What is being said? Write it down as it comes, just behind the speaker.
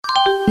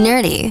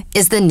Nerdy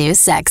is the new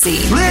sexy.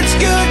 It's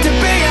good to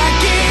be a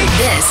geek.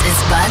 This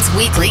is Bud's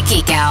Weekly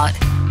Geek Out.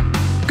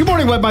 Good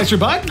morning, Webmeister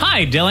Bud.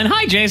 Hi, Dylan.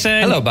 Hi,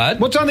 Jason. Hello, Bud.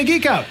 What's on the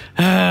Geek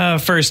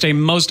Out? First, a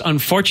most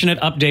unfortunate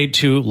update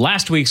to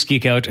last week's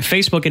Geek Out.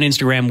 Facebook and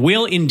Instagram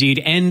will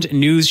indeed end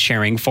news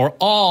sharing for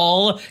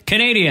all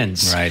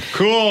Canadians. Right.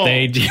 Cool.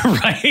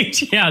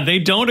 Right. Yeah, they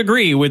don't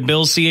agree with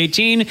Bill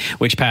C-18,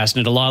 which passed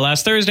into law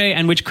last Thursday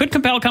and which could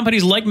compel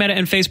companies like Meta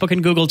and Facebook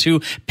and Google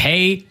to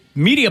pay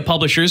media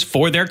publishers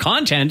for their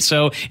content.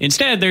 So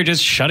instead, they're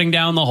just shutting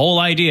down the whole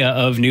idea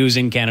of news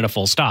in Canada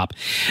full stop.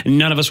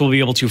 None of us will be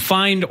able to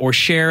find or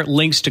share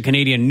links to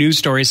Canadian news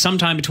stories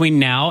sometime between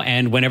now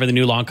and whenever the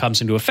new law comes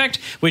into effect,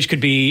 which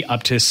could be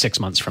up to 6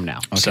 months from now.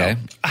 Okay. So,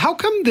 How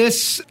come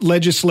this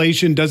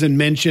legislation doesn't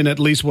mention, at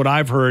least what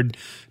I've heard,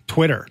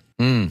 Twitter?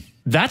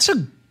 that's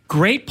a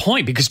great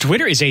point because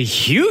Twitter is a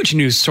huge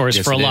news source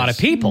Yes, for a it lot is.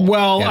 of people.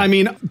 Well, Yeah. I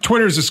mean,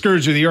 Twitter's a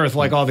scourge of the earth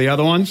like all the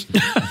other ones.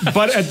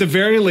 But at the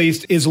very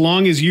least, as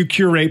long as you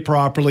curate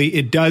properly,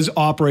 it does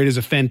operate as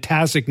a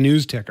fantastic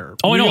news ticker.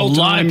 I know a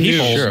lot Real-time of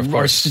people news. Sure, of are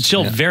course.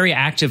 still very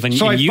active in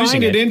So I using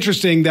find it it.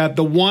 interesting that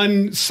the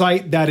one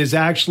site that is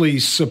actually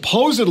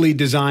supposedly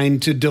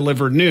designed to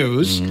deliver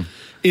news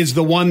is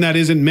the one that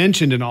isn't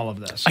mentioned in all of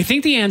this. I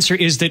think the answer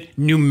is that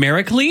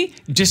numerically,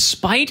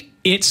 despite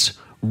its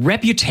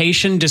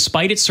reputation,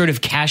 despite its sort of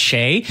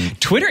cachet,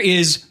 Twitter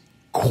is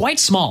quite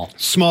small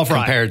Small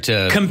fry.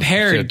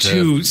 compared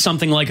to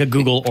something like a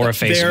Google or a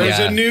Facebook. There's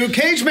Yeah. a new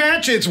cage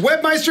match. It's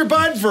Webmeister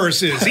Bud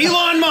versus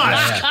Elon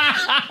Musk.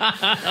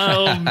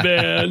 Oh,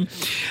 man.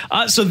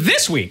 So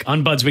this week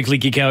on Bud's Weekly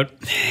Geek Out,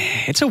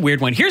 it's a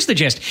weird one. Here's the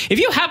gist. If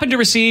you happen to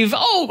receive, a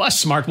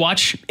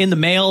smartwatch in the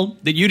mail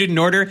that you didn't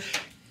order,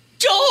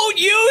 don't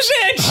use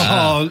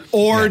it!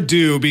 Or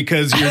do,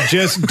 because you're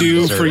just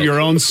due for your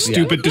own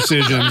stupid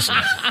decisions.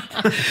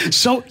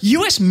 So,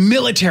 U.S.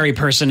 military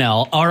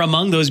personnel are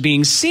among those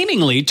being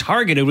seemingly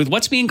targeted with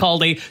what's being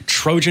called a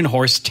Trojan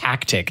horse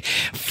tactic.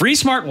 Free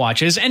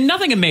smartwatches, and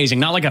nothing amazing,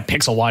 not like a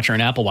Pixel Watch or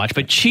an Apple Watch,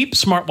 but cheap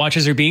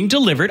smartwatches are being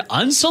delivered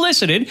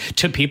unsolicited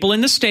to people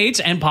in the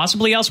States and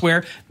possibly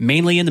elsewhere,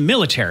 mainly in the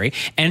military.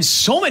 And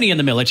so many in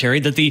the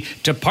military that the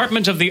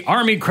Department of the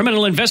Army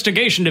Criminal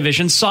Investigation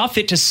Division saw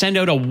fit to send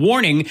out a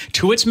warning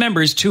to its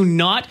members to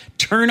not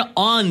turn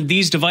on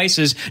these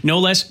devices, no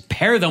less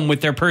pair them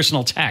with their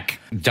personal tech.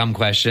 Dumb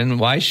question.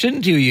 Why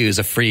shouldn't you use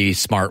a free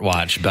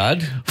smartwatch,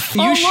 Bud?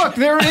 Look,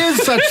 there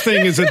is such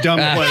thing as a dumb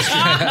question.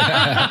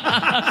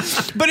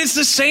 But it's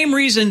the same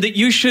reason that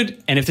you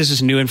should, and if this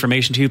is new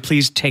information to you,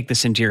 please take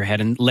this into your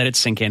head and let it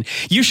sink in.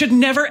 You should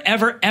never,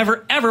 ever,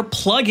 ever, ever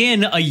plug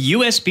in a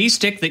USB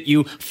stick that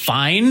you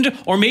find,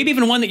 or maybe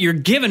even one that you're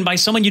given by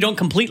someone you don't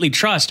completely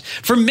trust.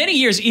 For many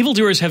years,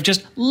 evildoers have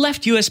just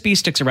left USB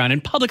sticks around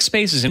in public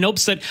spaces in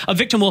hopes that a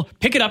victim will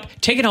pick it up,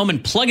 take it home,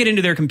 and plug it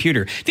into their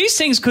computer. These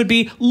things could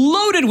be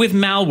loaded with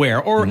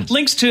malware or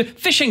links to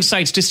phishing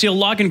sites to steal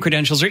login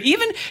credentials, or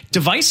even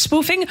device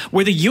spoofing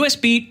where the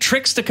USB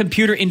tricks the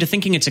computer into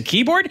thinking it's a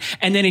keyboard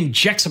and then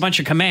injects a bunch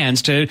of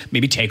commands to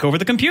maybe take over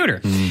the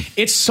computer.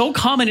 It's so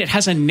common it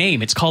has a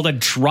name. It's called a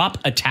drop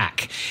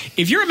attack.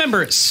 If you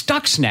remember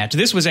Stuxnet,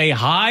 this was a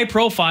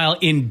high-profile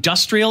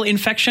industrial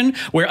infection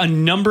where a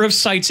number of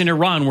sites in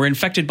Iran were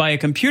infected by a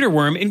computer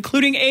worm,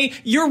 including a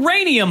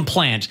uranium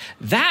plant.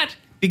 That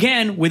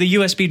began with a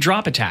USB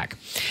drop attack.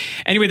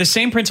 Anyway, the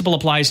same principle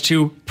applies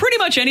to pretty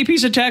much any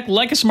piece of tech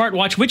like a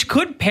smartwatch, which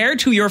could pair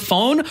to your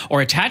phone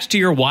or attach to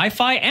your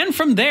Wi-Fi, and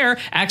from there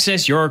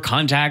access your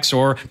contacts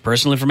or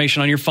personal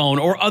information on your phone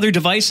or other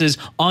devices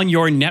on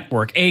your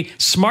network. A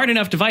smart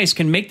enough device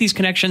can make these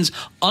connections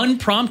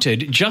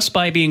unprompted just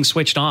by being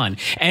switched on.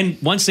 And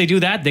once they do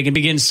that, they can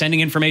begin sending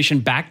information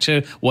back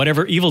to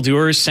whatever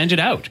evildoers sent it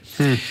out.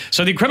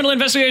 So the Criminal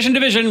Investigation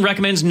Division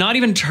recommends not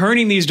even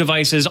turning these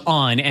devices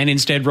on and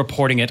instead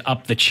reporting it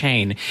up the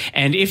chain.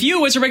 And if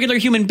you, as a regular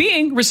human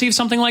being, receive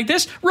something like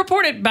this,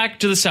 report it back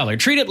to the seller.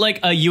 Treat it like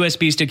a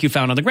USB stick you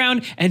found on the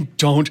ground and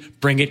don't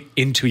bring it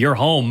into your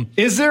home.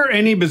 Is there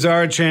any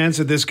bizarre chance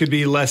that this could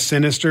be less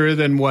sinister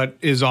than what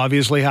is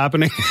obviously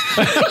happening?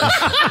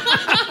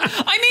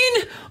 I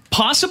mean,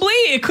 possibly.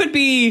 It could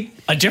be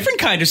a different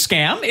kind of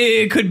scam.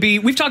 It could be,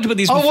 we've talked about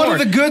these before. What are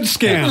the good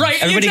scams?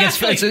 Right, Everybody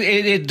exactly.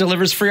 it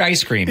delivers free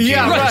ice cream. to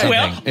Yeah, you or right. something.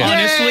 Well, Yeah.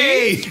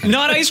 honestly,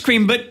 not ice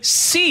cream, but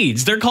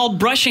seeds. They're called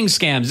brushing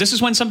scams. This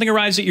is when something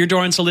arrives at your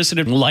door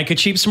unsolicited, like a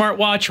cheap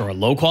smartwatch or a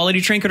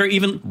low-quality trinket or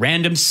even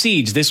random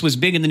seeds. This was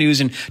big in the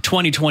news in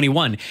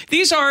 2021.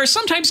 These are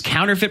sometimes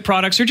counterfeit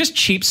products or just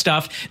cheap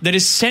stuff that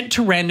is sent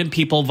to random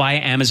people via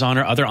Amazon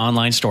or other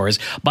online stores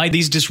by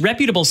these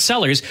disreputable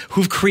sellers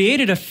who've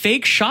created a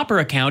fake shopper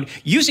account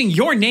using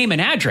your name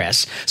and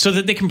address so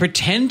that they can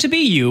pretend to be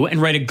you and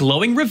write a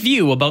glowing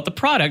review about the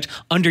product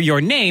under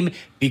your name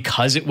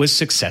because it was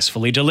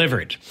successfully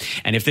delivered.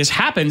 And if this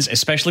happens,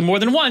 especially more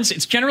than once,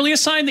 it's generally a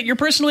sign that your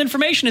personal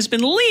information has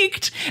been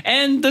leaked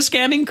and the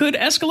scamming could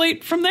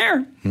escalate from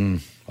there.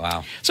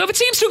 Wow. So if it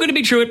seems too good to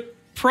be true, it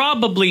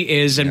probably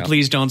is, and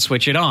please don't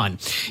switch it on.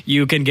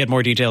 You can get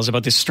more details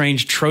about this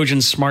strange Trojan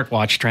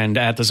smartwatch trend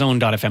at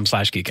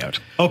thezone.fm/geekout.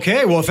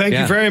 Okay, well, thank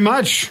you very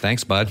much.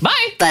 Thanks, bud.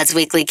 Bye. Bud's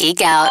Weekly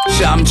Geek Out.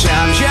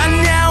 Sometimes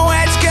you know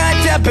it's good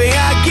to be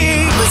a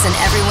geek. Listen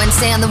every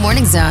Wednesday on The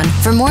Morning Zone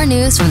for more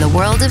news from the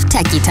world of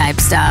techie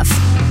type stuff.